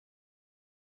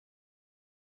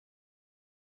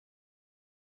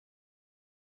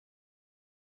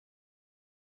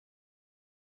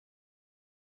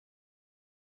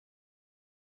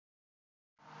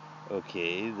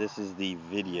Okay, this is the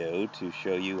video to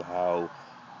show you how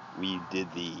we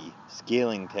did the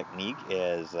scaling technique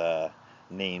as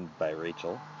named by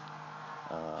Rachel.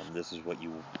 This is what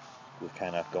you were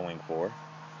kind of going for.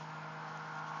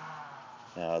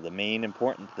 Now the main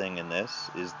important thing in this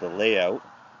is the layout,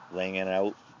 laying it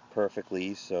out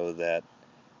perfectly so that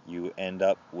you end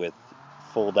up with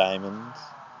full diamonds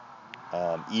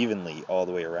evenly all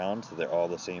the way around, so they're all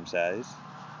the same size.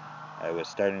 I was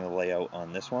starting the layout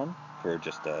on this one for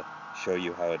just to show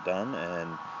you how it's done,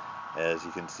 and as you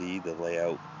can see, the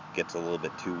layout gets a little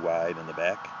bit too wide in the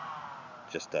back.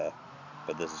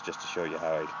 But this is just to show you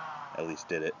how I at least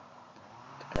did it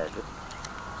to carve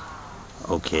it.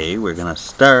 Okay, we're gonna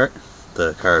start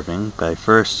the carving by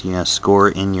first you're gonna score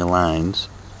in your lines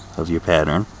of your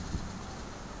pattern.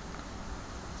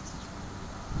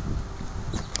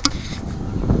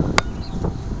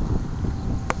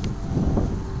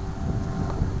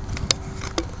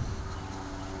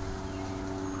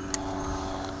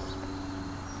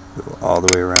 Go all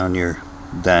the way around your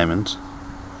diamonds.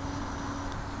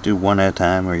 Do one at a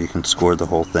time, or you can score the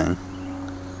whole thing.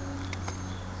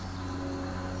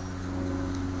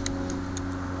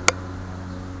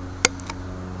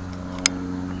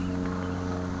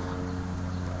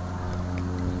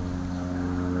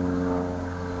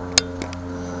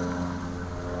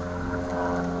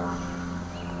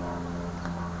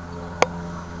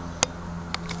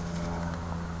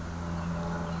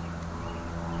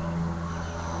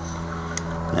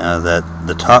 Now that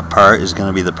the top part is going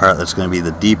to be the part that's going to be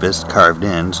the deepest carved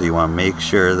in, so you want to make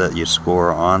sure that your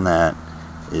score on that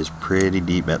is pretty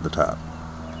deep at the top.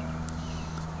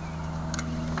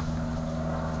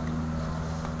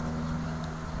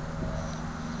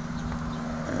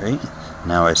 Alright,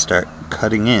 now I start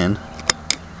cutting in,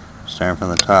 starting from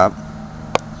the top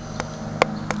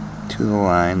to the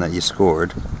line that you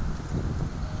scored.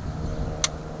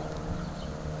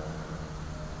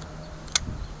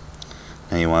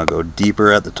 Now you want to go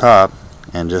deeper at the top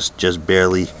and just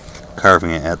barely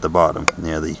carving it at the bottom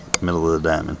near the middle of the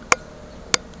diamond.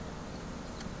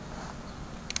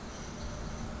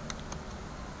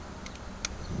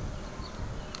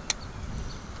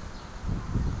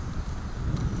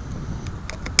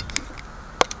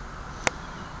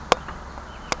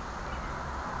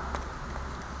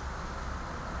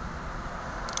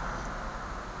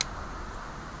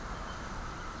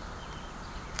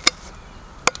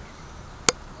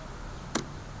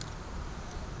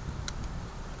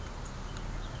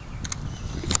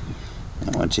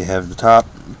 Once you have the top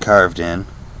carved in,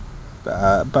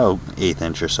 about 1/8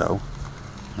 inch or so,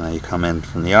 now you come in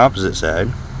from the opposite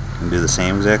side and do the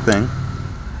same exact thing.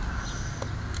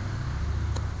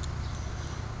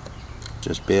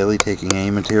 Just barely taking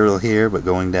any material here, but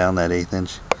going down that 1/8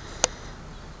 inch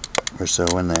or so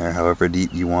in there, however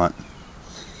deep you want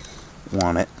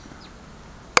it.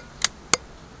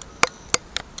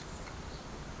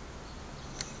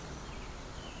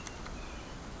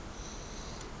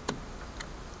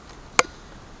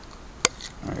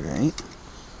 Alright,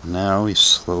 now we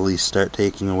slowly start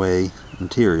taking away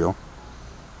material.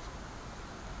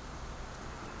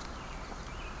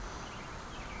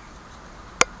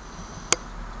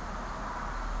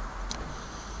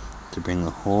 To bring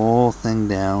the whole thing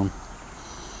down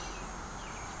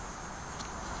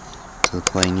to the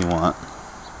plane you want.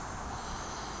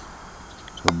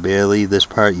 So barely, this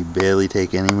part you barely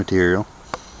take any material.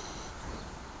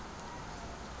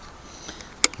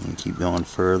 And keep going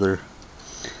further.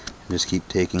 Just keep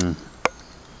taking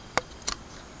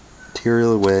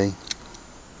material away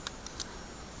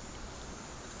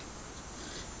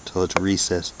until it's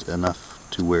recessed enough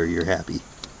to where you're happy.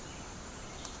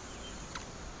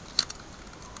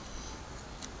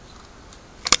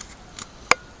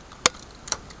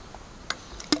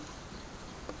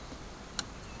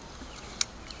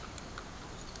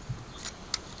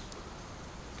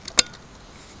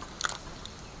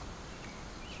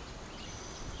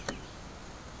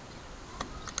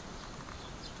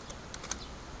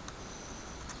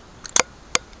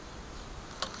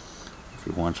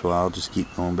 Every once in a while, just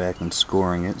keep going back and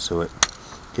scoring it so it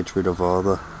gets rid of all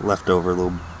the leftover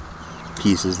little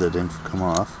pieces that didn't come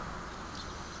off.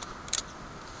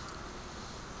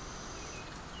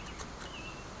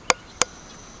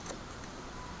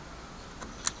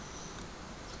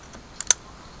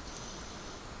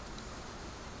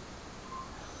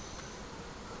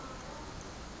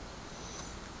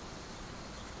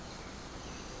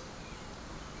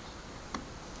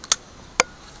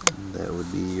 That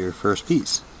would be your first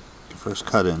piece, your first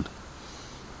cut in.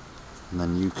 And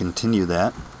then you continue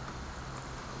that,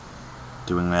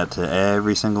 doing that to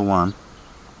every single one.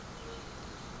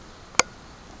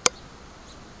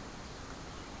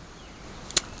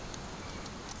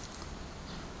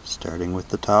 Starting with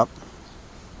the top.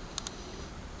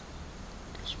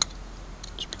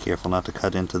 Just be careful not to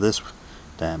cut into this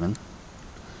diamond.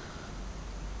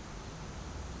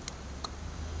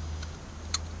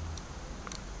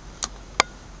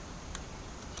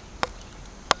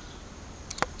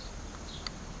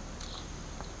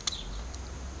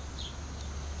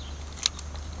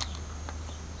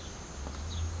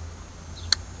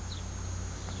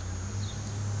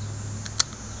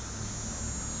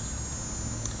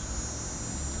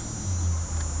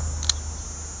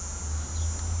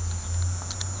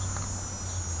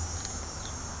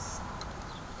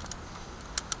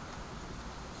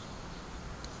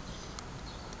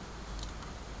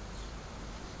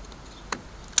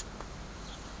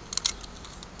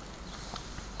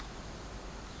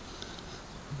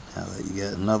 Now that you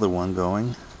get another one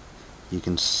going, you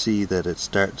can see that it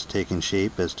starts taking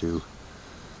shape as to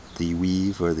the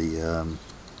weave or the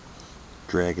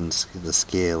the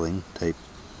scaling type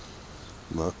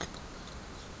look.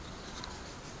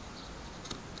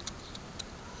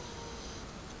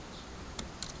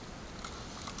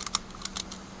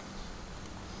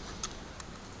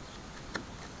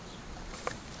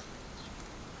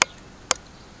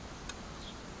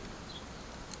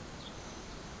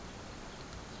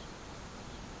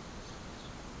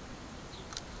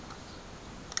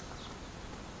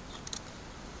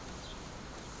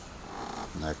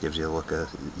 And that gives you a look at,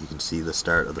 you can see the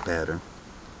start of the pattern.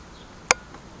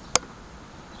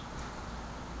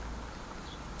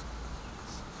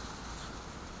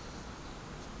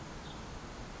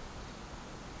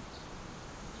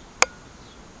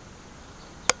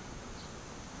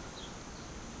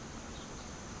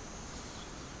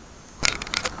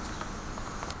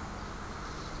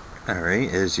 Alright,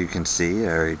 as you can see, I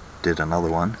already did another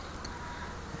one,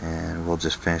 and we'll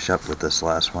just finish up with this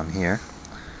last one here,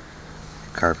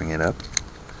 carving it up.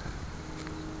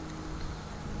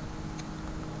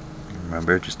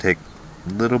 Remember, just take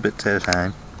little bits at a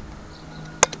time.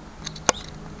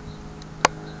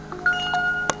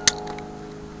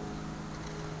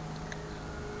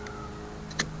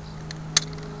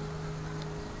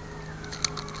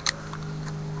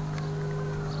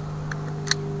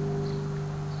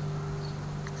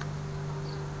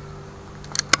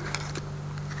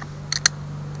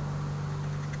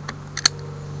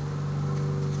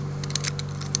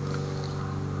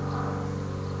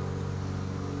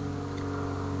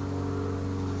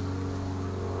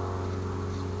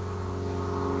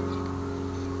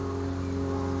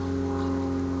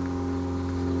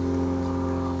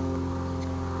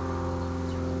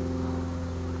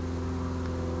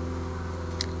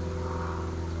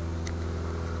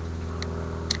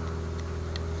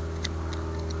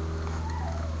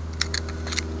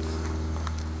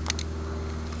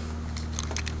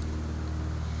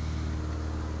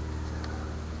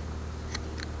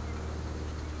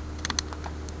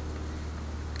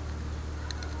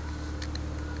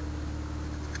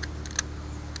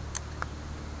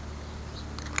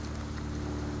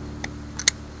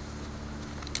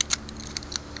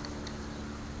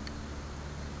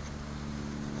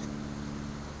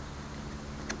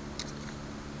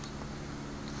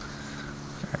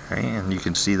 Alright, and you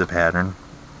can see the pattern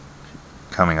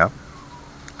coming up,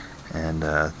 and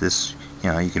this,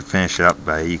 you can finish it up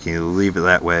by, you can leave it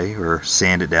that way or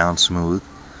sand it down smooth.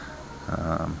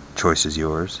 Choice is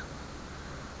yours.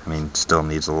 I mean, still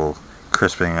needs a little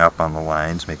crisping up on the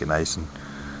lines, make it nice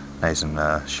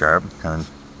and sharp. And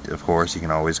of course, you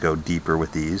can always go deeper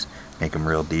with these, make them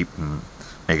real deep and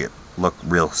make it look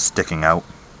real sticking out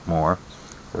more,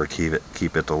 or keep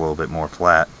it a little bit more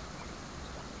flat.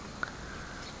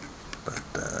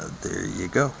 But there you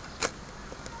go.